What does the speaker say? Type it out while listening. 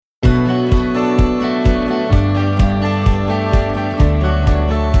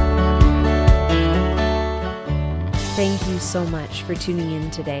so much for tuning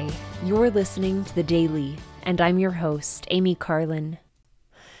in today. You're listening to The Daily, and I'm your host, Amy Carlin.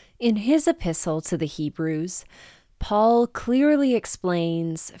 In his epistle to the Hebrews, Paul clearly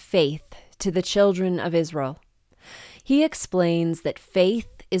explains faith to the children of Israel. He explains that faith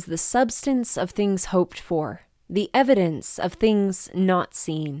is the substance of things hoped for, the evidence of things not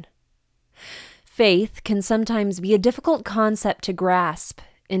seen. Faith can sometimes be a difficult concept to grasp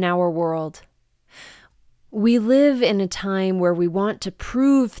in our world. We live in a time where we want to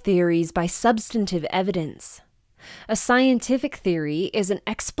prove theories by substantive evidence. A scientific theory is an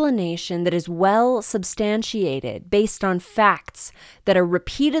explanation that is well substantiated based on facts that are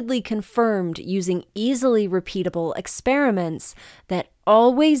repeatedly confirmed using easily repeatable experiments that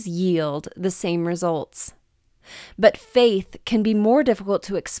always yield the same results. But faith can be more difficult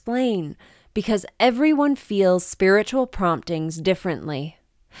to explain because everyone feels spiritual promptings differently.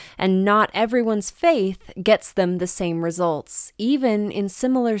 And not everyone's faith gets them the same results, even in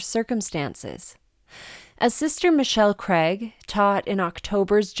similar circumstances. As Sister Michelle Craig taught in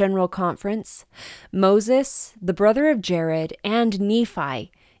October's General Conference, Moses, the brother of Jared, and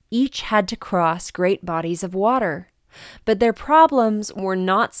Nephi each had to cross great bodies of water. But their problems were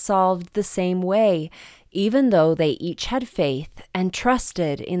not solved the same way, even though they each had faith and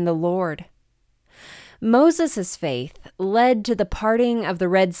trusted in the Lord. Moses' faith led to the parting of the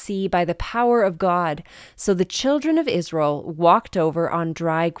Red Sea by the power of God, so the children of Israel walked over on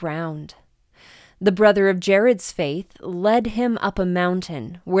dry ground. The brother of Jared's faith led him up a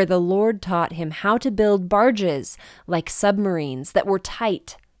mountain where the Lord taught him how to build barges like submarines that were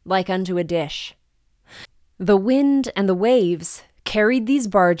tight like unto a dish. The wind and the waves carried these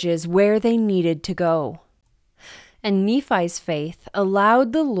barges where they needed to go. And Nephi's faith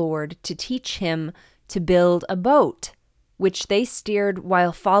allowed the Lord to teach him to build a boat, which they steered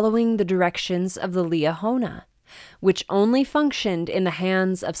while following the directions of the Liahona, which only functioned in the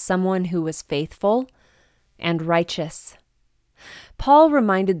hands of someone who was faithful and righteous. Paul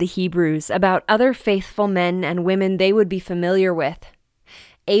reminded the Hebrews about other faithful men and women they would be familiar with.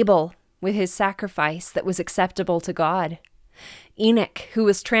 Abel, with his sacrifice that was acceptable to God. Enoch, who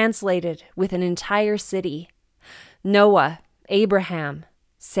was translated with an entire city. Noah, Abraham,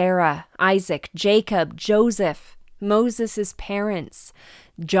 Sarah, Isaac, Jacob, Joseph, Moses' parents,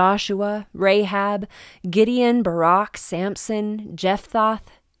 Joshua, Rahab, Gideon, Barak, Samson, Jephthah,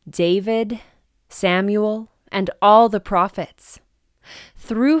 David, Samuel, and all the prophets.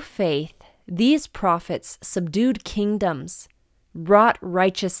 Through faith, these prophets subdued kingdoms, wrought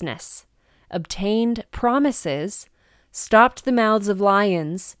righteousness, obtained promises, stopped the mouths of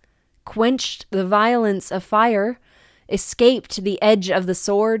lions, quenched the violence of fire, escaped the edge of the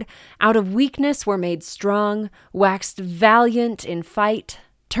sword, out of weakness were made strong, waxed valiant in fight,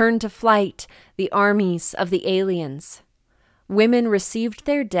 turned to flight the armies of the aliens. Women received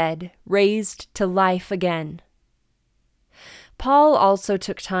their dead, raised to life again. Paul also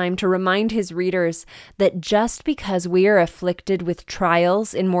took time to remind his readers that just because we are afflicted with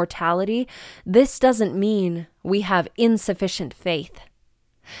trials in mortality, this doesn't mean we have insufficient faith.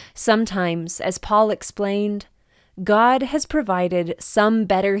 Sometimes, as Paul explained, God has provided some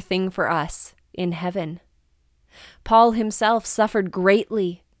better thing for us in heaven. Paul himself suffered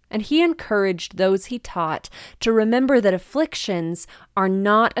greatly, and he encouraged those he taught to remember that afflictions are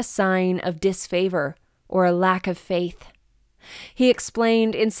not a sign of disfavor or a lack of faith. He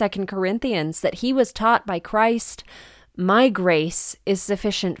explained in 2 Corinthians that he was taught by Christ, "My grace is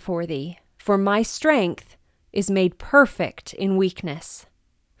sufficient for thee, for my strength is made perfect in weakness."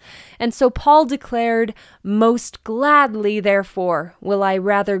 And so Paul declared, "Most gladly, therefore, will I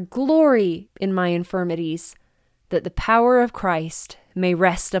rather glory in my infirmities, that the power of Christ may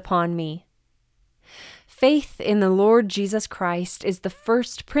rest upon me." Faith in the Lord Jesus Christ is the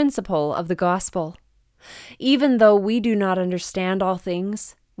first principle of the gospel. Even though we do not understand all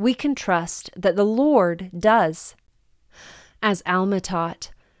things, we can trust that the Lord does. As Alma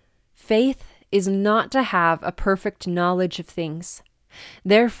taught, faith is not to have a perfect knowledge of things.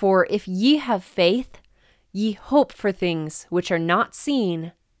 Therefore, if ye have faith, ye hope for things which are not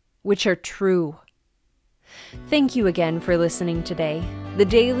seen, which are true. Thank you again for listening today. The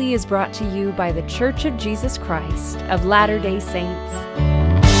Daily is brought to you by the Church of Jesus Christ of Latter-day Saints.